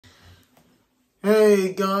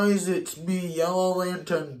Hey guys, it's me, Yellow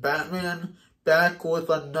Lantern Batman, back with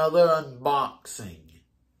another unboxing.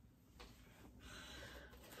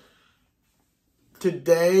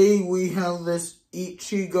 Today we have this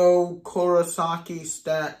Ichigo Kurosaki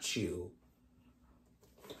statue.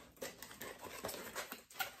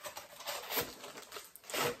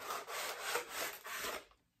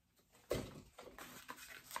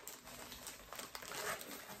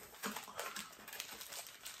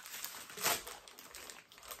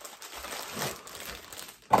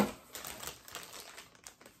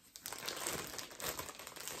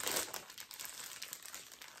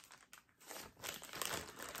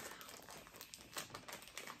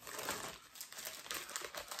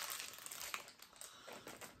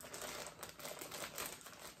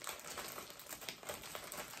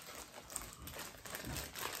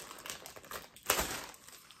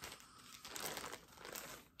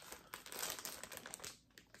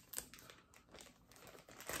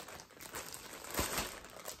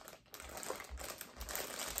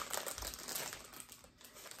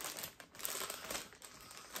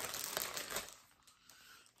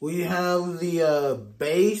 We have the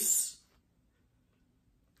base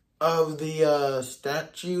of the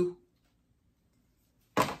statue.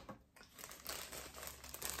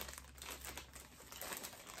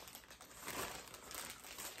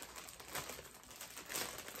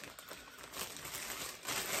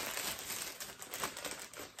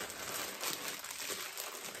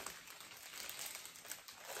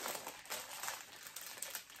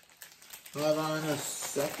 Hold on a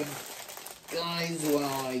second, guys,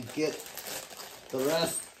 while I get the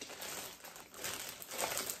rest.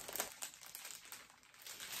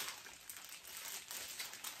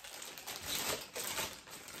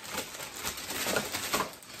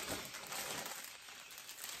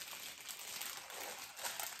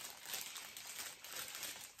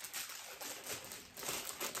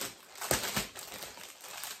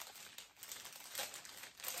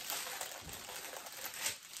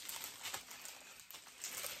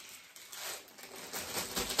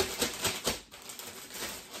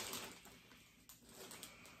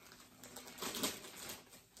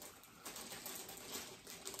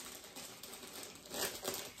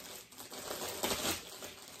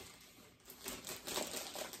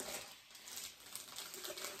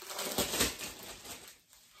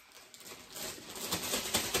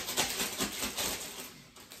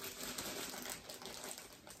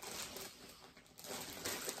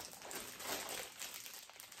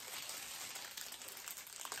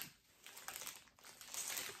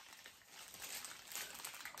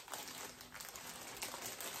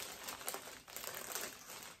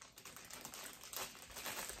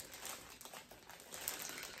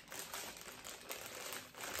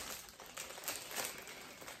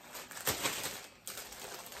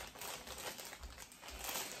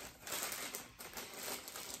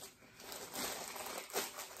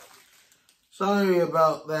 Sorry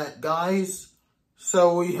about that, guys.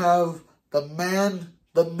 So we have the man,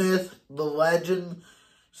 the myth, the legend,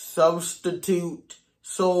 substitute,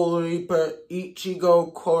 Soul Reaper,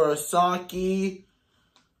 Ichigo Kurosaki.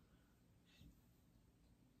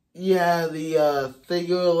 Yeah, the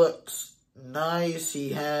figure looks nice. He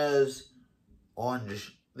has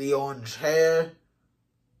the orange hair,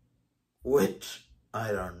 which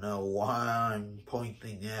I don't know why I'm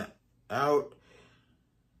pointing that out.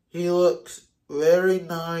 He looks very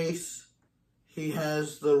nice. He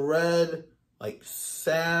has the red, like,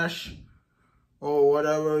 sash, or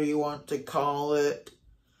whatever you want to call it.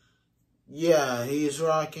 Yeah, he's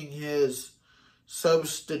rocking his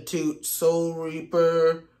substitute Soul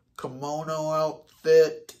Reaper kimono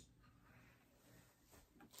outfit.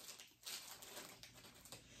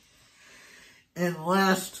 And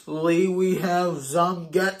lastly, we have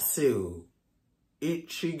Zangetsu,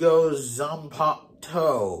 Ichigo's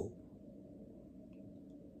Zanpakuto,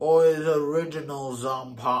 or his original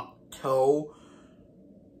Zanpakuto,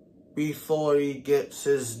 before he gets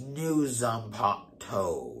his new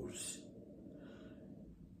Zanpakutos.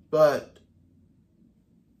 But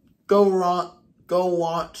go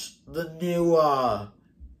watch the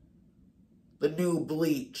new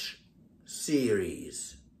Bleach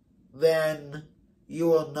series. Then you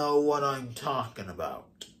will know what I'm talking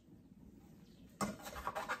about.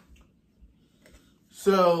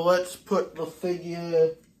 So let's put the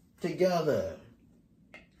figure together.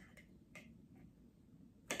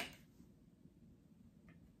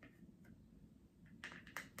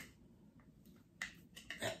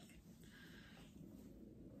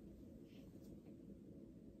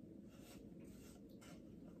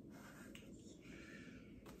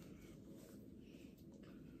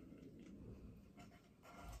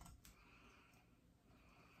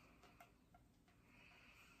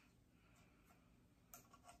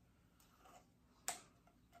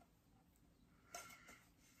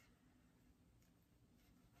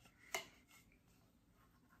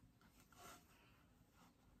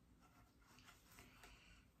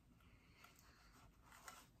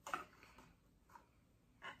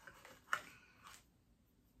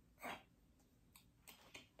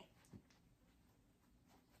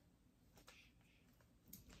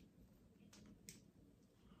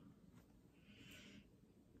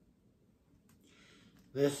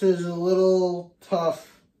 This is a little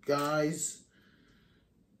tough, guys.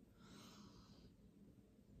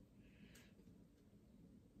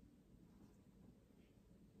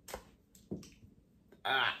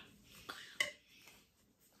 Ah.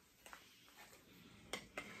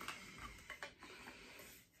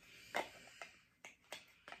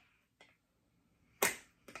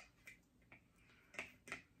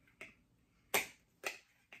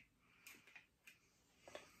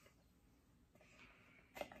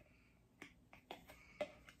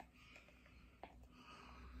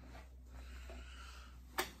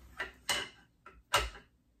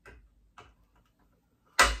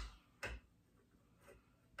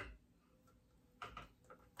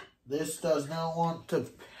 This does not want to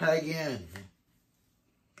peg in.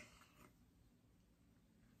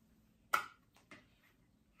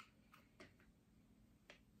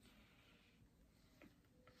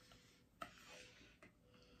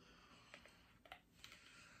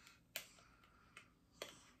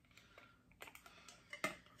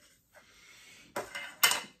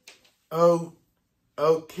 Oh,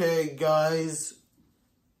 okay, guys.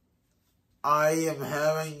 I am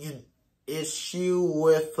having an issue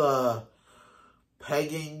with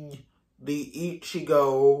pegging the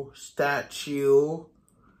Ichigo statue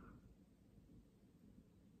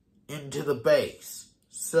into the base.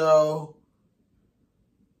 So,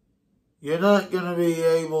 you're not going to be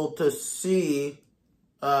able to see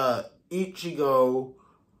Ichigo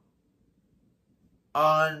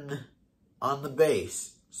on the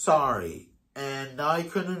base. Sorry. And I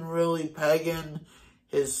couldn't really peg in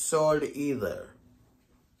his sword either.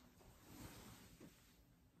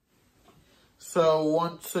 So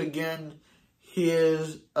once again,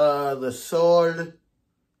 here's the sword,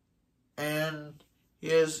 and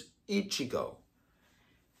here's Ichigo.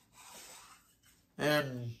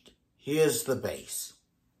 And here's the base.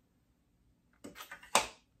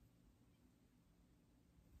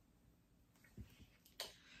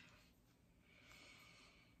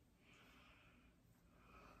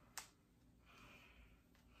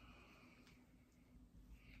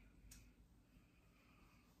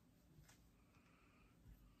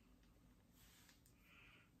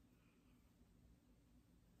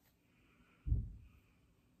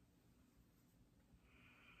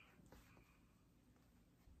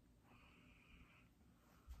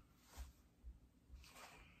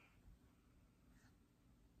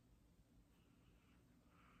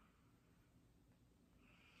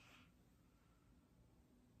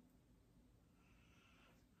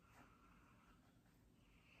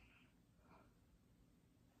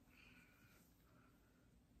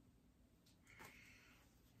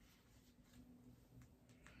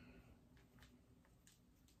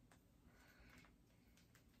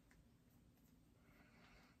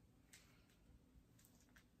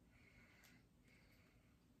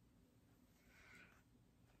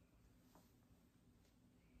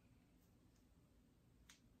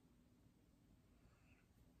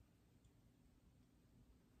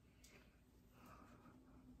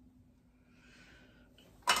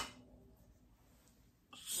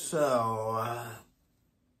 So,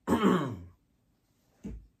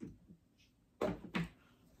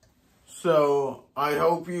 so I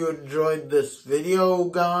hope you enjoyed this video,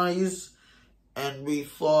 guys. And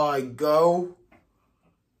before I go,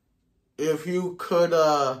 if you could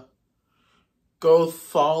go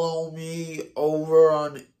follow me over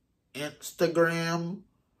on Instagram.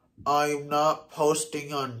 I'm not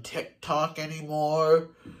posting on TikTok anymore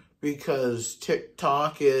because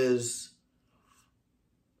TikTok is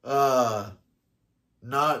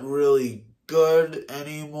not really good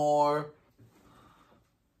anymore.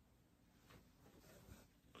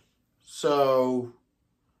 So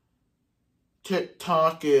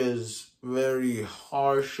TikTok is very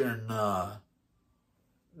harsh and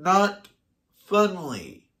not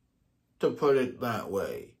friendly, to put it that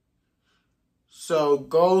way. So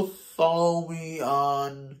go follow me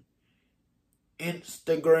on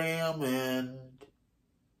Instagram and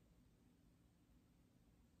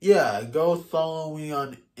yeah, go follow me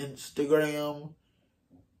on Instagram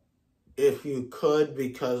if you could,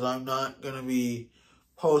 because I'm not going to be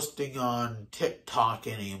posting on TikTok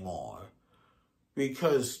anymore.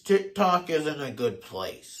 Because TikTok isn't a good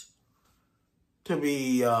place to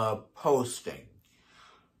be posting.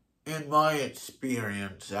 In my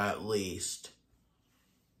experience, at least.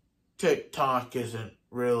 TikTok isn't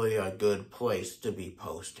really a good place to be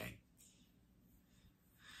posting.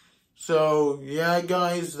 So, yeah,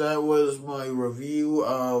 guys, that was my review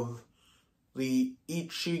of the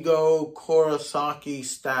Ichigo Kurosaki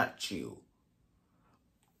statue.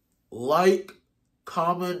 Like,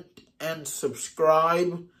 comment, and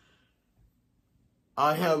subscribe.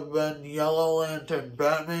 I have been Yellow Lantern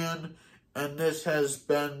Batman, and this has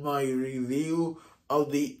been my review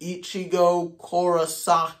of the Ichigo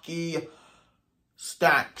Kurosaki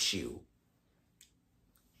statue.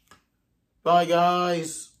 Bye,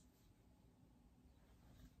 guys.